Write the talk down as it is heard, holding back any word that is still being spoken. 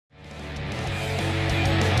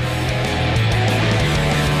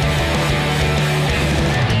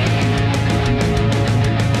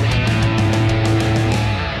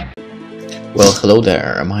Well, hello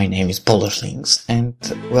there, my name is PolishLynx, and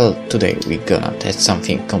well, today we're gonna test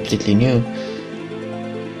something completely new.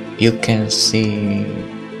 You can see,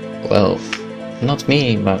 well, not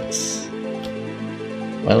me, but,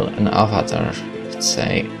 well, an avatar, let's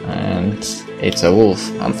say, and it's a wolf,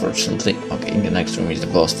 unfortunately. Okay, in the next room is the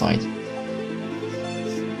boss fight.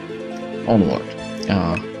 Onward.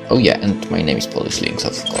 Oh yeah, and my name is PolishLynx,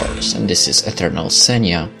 of course, and this is Eternal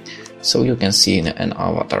Senia. So you can see an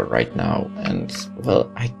avatar right now, and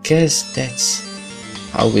well, I guess that's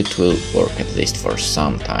how it will work, at least for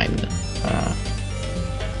some time.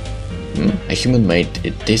 A human made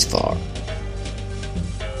it this far.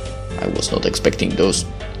 I was not expecting those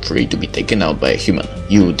three to be taken out by a human.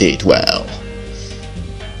 You did well.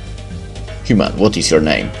 Human, what is your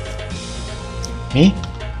name? Me?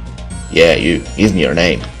 Yeah, you. Give me your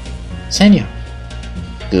name. Senia.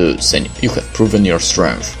 Good, Senia. You have proven your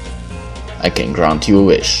strength. I can grant you a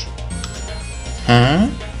wish. Huh?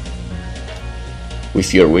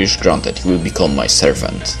 With your wish granted, you will become my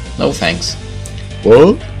servant. No thanks.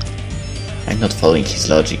 What? I'm not following his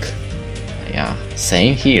logic. Yeah,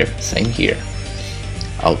 same here, same here.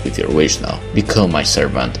 Out with your wish now. Become my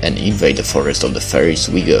servant and invade the forest of the fairies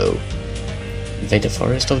we go. Invade the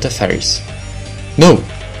forest of the fairies? No!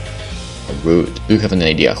 Oh, rude. Do you have an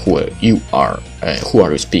idea who you are? Who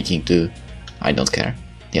are you speaking to? I don't care.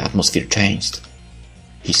 The atmosphere changed.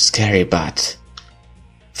 He's scary, but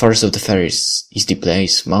Forest of the Fairies is the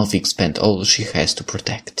place Malfig spent all she has to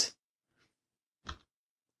protect.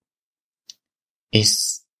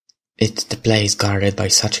 Is it the place guarded by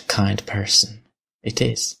such a kind person? It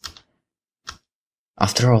is.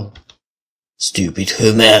 After all, stupid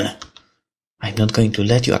human! I'm not going to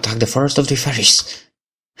let you attack the Forest of the Fairies.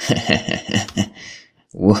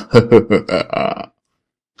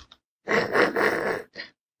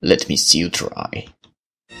 Let me see you try.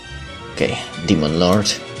 Okay, Demon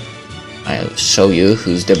Lord. I'll show you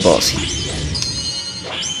who's the boss here.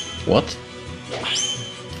 What?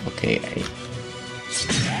 Okay,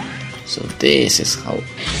 so this is how...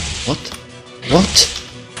 What? What?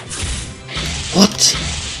 What?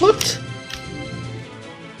 What?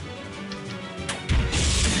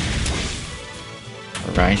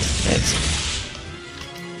 Alright, let's...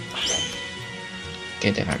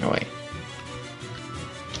 Get the heck away.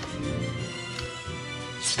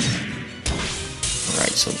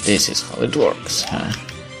 Right, so this is how it works, huh?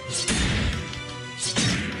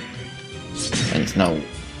 And now,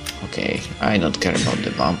 okay, I don't care about the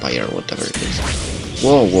vampire, whatever it is.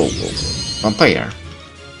 Whoa, whoa, whoa, whoa. Vampire!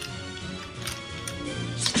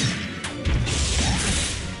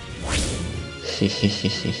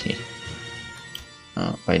 Hehehehe.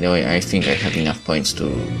 Oh, by the way, I think I have enough points to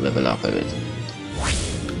level up a bit.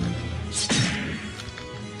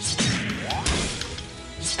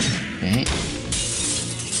 Okay.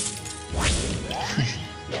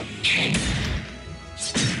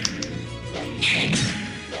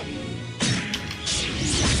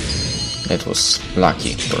 That was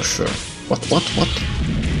lucky, for sure. What?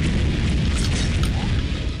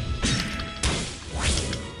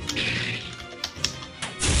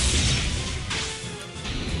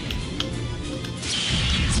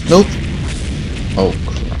 Nope! Oh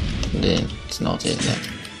crap, it's not it then.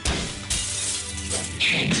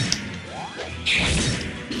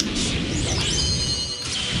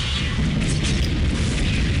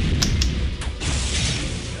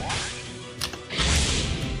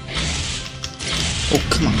 Oh,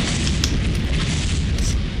 come on.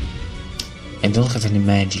 I don't have any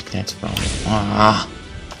magic, that's a problem. Ah!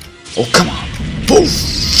 Oh, come on! Poof!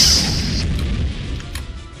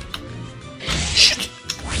 Shit!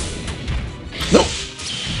 No!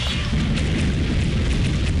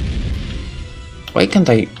 Why can't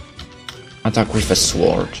I attack with a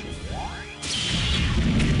sword?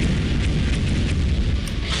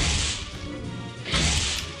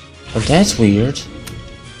 Oh, that's weird.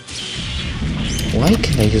 Why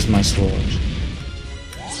can't I use my sword?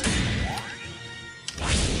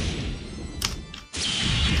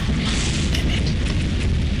 Damn it.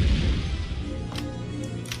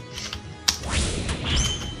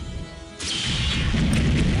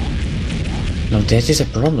 No, that is a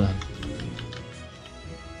problem.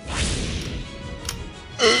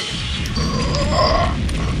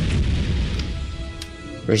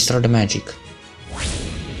 Restart the magic.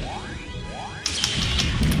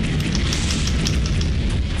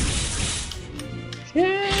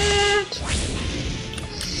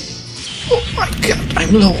 Oh my god,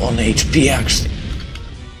 I'm low on HP actually.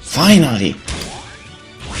 Finally!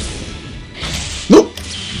 No!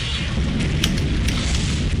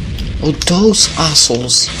 Oh, those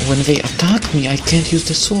assholes! When they attack me, I can't use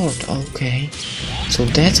the sword. Okay. So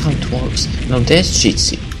that's how it works. Now that's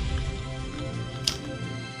cheatsy.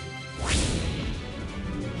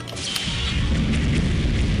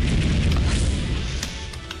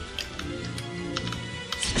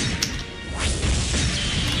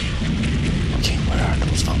 Okay, where are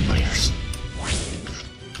those vampires?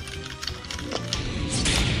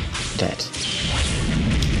 Dead.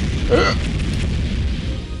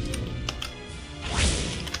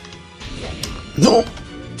 No!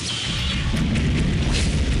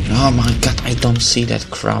 Oh my god, I don't see that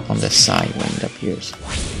crap on the side when it appears.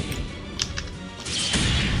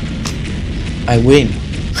 I win!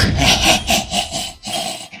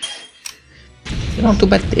 You know, too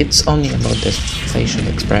bad it's only about the facial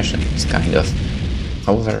expression. It's kind of...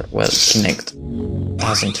 However, well, Kinect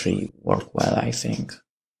doesn't really work well, I think.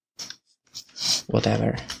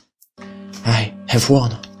 Whatever. I have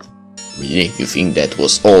won! Really? You think that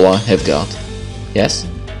was all I have got? Yes?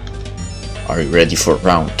 Are you ready for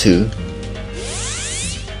round 2?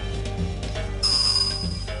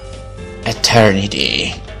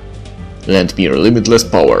 Eternity! Lend me your limitless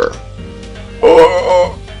power.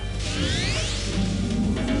 Oh!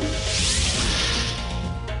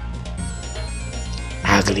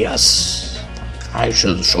 Aglias, I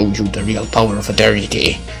shall show you the real power of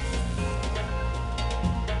eternity.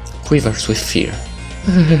 Quivers with fear.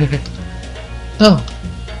 No!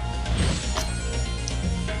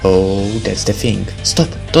 Oh, that's the thing. Stop!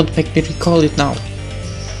 Don't make me recall it now.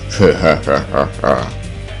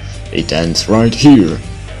 It ends right here.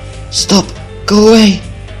 Stop! Go away!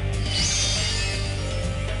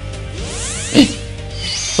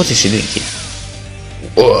 What is she doing here?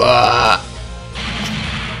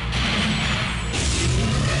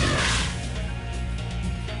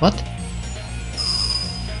 What?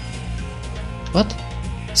 What?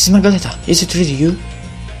 This is Magaleta. Is it really you?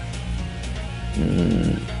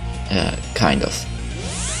 Kind of.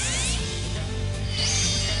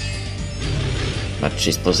 But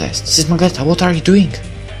she's possessed. This is Magaleta. What are you doing?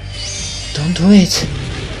 Don't do it.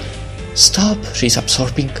 Stop. She's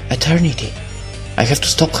absorbing eternity. I have to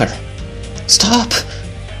stop her. Stop!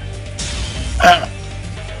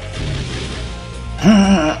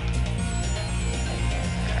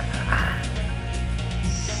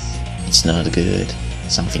 It's not good.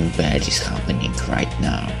 Something bad is happening right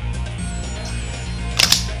now.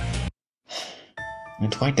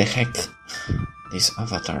 And why the heck this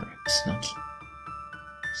avatar is not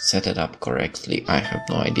set it up correctly, I have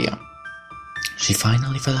no idea. She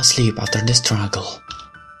finally fell asleep after the struggle.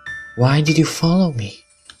 Why did you follow me?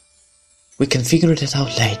 We can figure it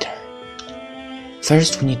out later.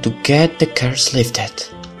 First we need to get the curse lifted.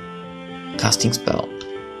 Casting spell.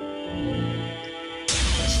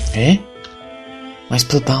 Eh? My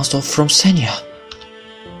spell bounced off from Senia.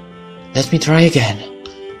 Let me try again.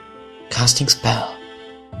 Casting spell.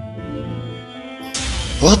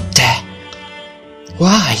 What the?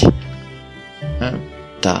 Why?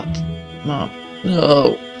 Dad. Mom.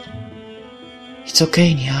 No. It's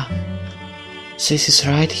okay, Nia. Sis is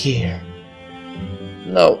right here.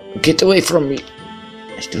 No, get away from me.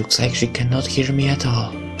 It looks like she cannot hear me at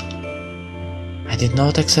all. I did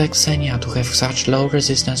not expect Senia to have such low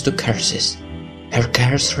resistance to curses. Her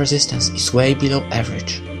curse resistance is way below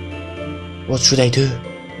average. What should I do?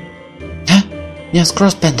 Huh? Nia's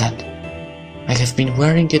cross pendant. I have been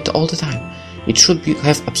wearing it all the time. It should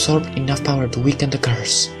have absorbed enough power to weaken the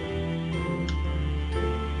curse.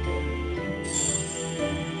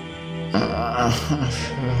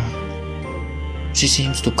 She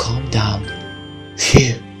seems to calm down.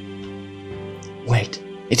 Phew. Wait,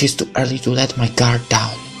 it is too early to let my guard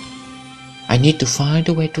down. I need to find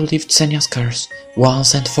a way to lift Senia's curse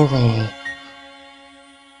once and for all.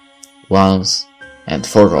 Once and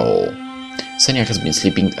for all. Senia has been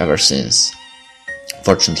sleeping ever since.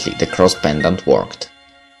 Fortunately, the cross pendant worked.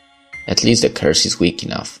 At least the curse is weak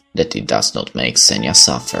enough that it does not make Senia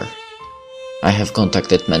suffer. I have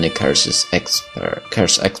contacted many curse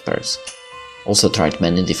experts, also tried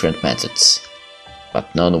many different methods,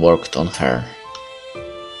 but none worked on her.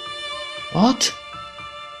 What?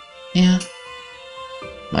 Yeah.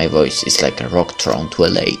 My voice is like a rock thrown to a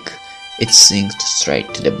lake. It sinks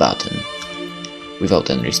straight to the bottom, without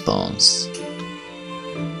any response.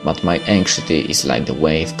 But my anxiety is like the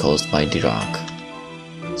wave caused by the rock,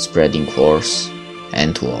 spreading worse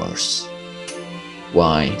and worse.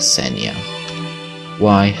 Why Senia?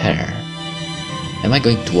 Why her? Am I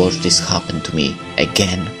going to watch this happen to me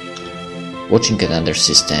again? Watching another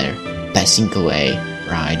sister passing away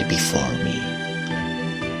right before me.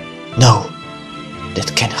 No!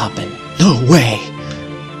 That can't happen. No way!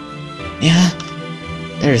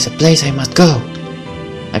 There is a place I must go.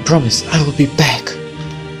 I promise I will be back.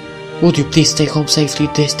 Would you please stay home safely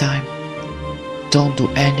this time? Don't do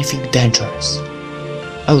anything dangerous.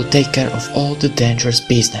 I will take care of all the dangerous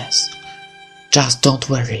business. Just don't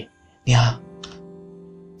worry, yeah.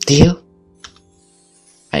 Deal?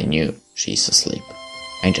 I knew she's asleep.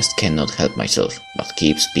 I just cannot help myself but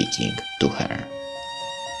keep speaking to her.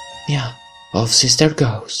 Yeah, off sister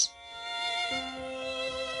goes.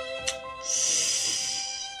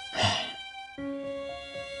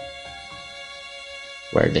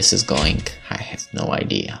 Where this is going, I have no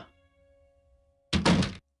idea.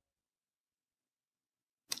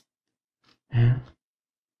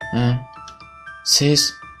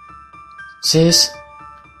 Sis? Sis?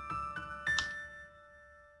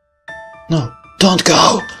 No, don't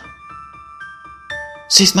go!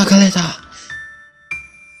 Sis Magaleta!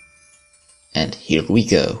 And here we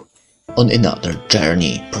go, on another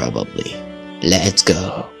journey probably. Let's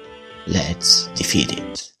go. Let's defeat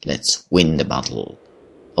it. Let's win the battle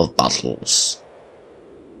of battles.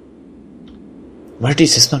 Where did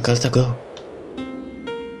Sis Magaleta go?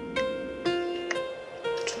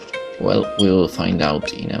 Well, we will find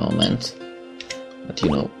out in a moment. But you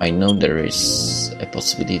know, I know there is a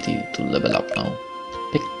possibility to level up now.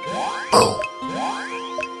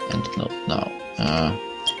 And not now.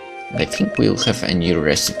 I think we'll have a new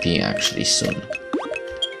recipe actually soon.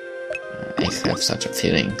 I have such a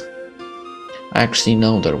feeling. I actually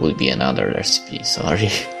know there will be another recipe, sorry.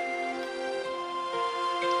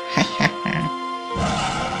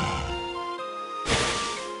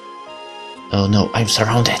 Oh no, I'm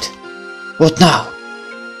surrounded. What now?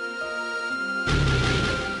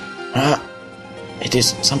 It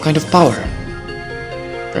is some kind of power.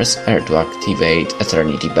 Press R to activate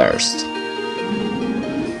Eternity Burst.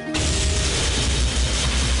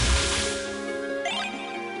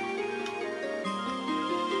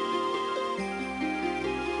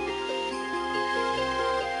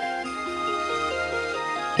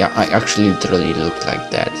 Yeah, I actually literally looked like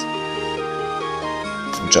that.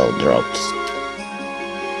 Jaw dropped.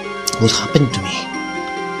 What happened to me?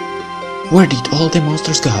 Where did all the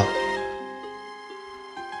monsters go?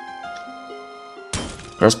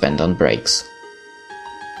 Cross pendant breaks.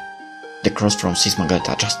 The cross from Sis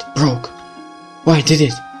Magaleta just broke. Why did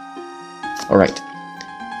it? Alright.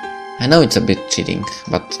 I know it's a bit cheating,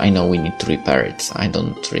 but I know we need to repair it. I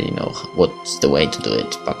don't really know what's the way to do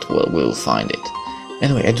it, but we'll find it.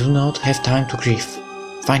 Anyway, I do not have time to grieve.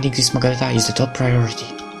 Finding Sis Magaleta is the top priority.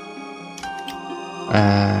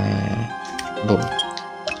 Boom.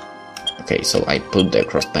 Okay, so I put the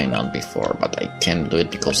cross pendant before, but I can't do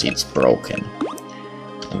it because it's broken.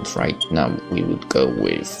 And right now we would go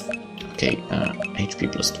with, okay,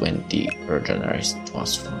 HP plus 20, regenerates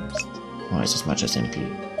twice as much as MP.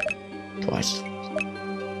 Twice.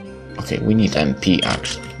 Okay, we need MP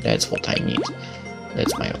actually, that's what I need.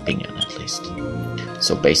 That's my opinion at least.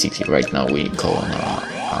 So basically right now we go on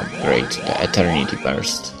upgrade the Eternity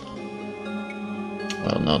Burst.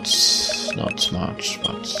 Well, not much,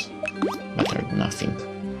 but better than nothing.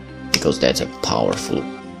 Because that's a powerful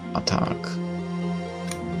attack.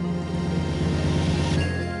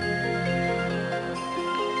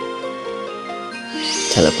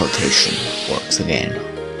 Teleportation works again.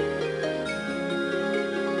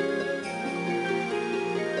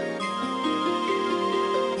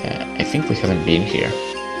 I think we haven't been here.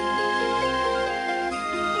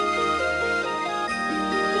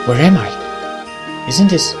 Where am I? Isn't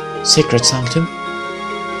this Sacred Sanctum?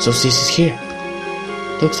 So this is here.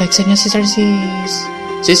 Looks like Senia's sister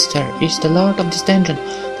is the lord of this dungeon.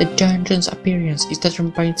 The dungeon's appearance is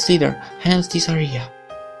determined by its leader, hence this area.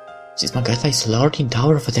 Sis Magaleta is Lord in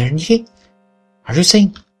Tower of Eternity? Are you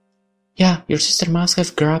saying? Yeah, your sister must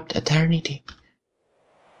have grabbed Eternity.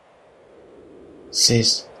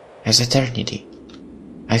 Sis has Eternity.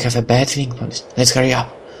 I have a bad feeling about this. Let's hurry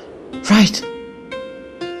up. Right!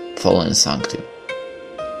 Fallen Sanctum.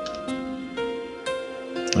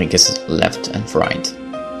 I guess left and right.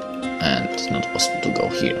 And it's not possible to go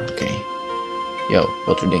here, okay. Yo,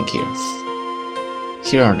 what are we doing here?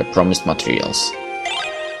 Here are the promised materials.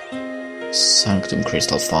 Sanctum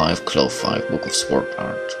Crystal 5, Claw 5, Book of Sword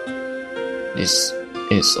Art. This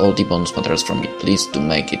is all the bonus materials from it. Please do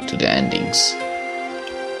make it to the endings.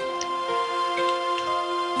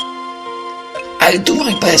 I'll do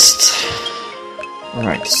my best!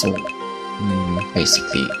 Alright, so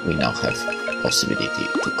basically we now have possibility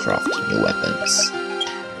to craft new weapons.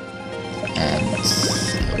 And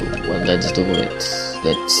well, let's do it.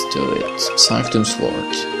 Let's do it. Sanctum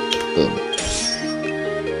Sword. Boom.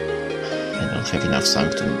 I don't have enough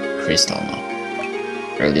Sanctum Crystal now.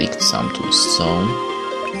 Relic Sanctum Stone.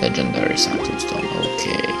 Legendary Sanctum Stone,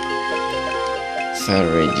 okay.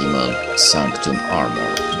 Fairy Demon Sanctum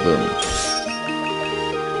Armor, boom.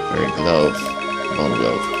 Fairy Glove, Bone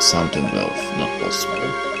Glove, Sanctum Glove, not possible.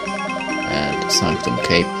 And Sanctum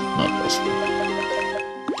Cape, not possible.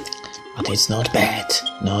 But it's not bad,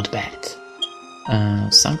 not bad.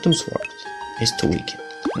 Sanctum Sword is too weak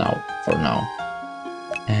now, for now.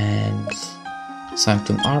 And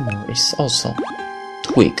Sanctum Armor is also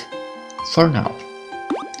too weak, for now.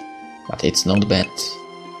 But it's not bad.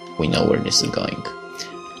 We know where this is going.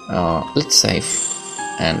 Let's save,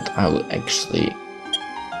 and I will actually...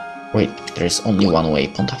 Wait, there is only one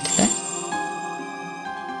waypoint after that?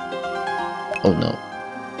 Oh no.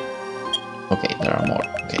 Okay, there are more.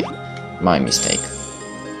 Okay, my mistake.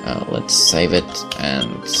 Let's save it,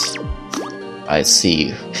 and I'll see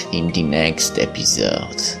you in the next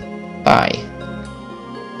episode. Bye!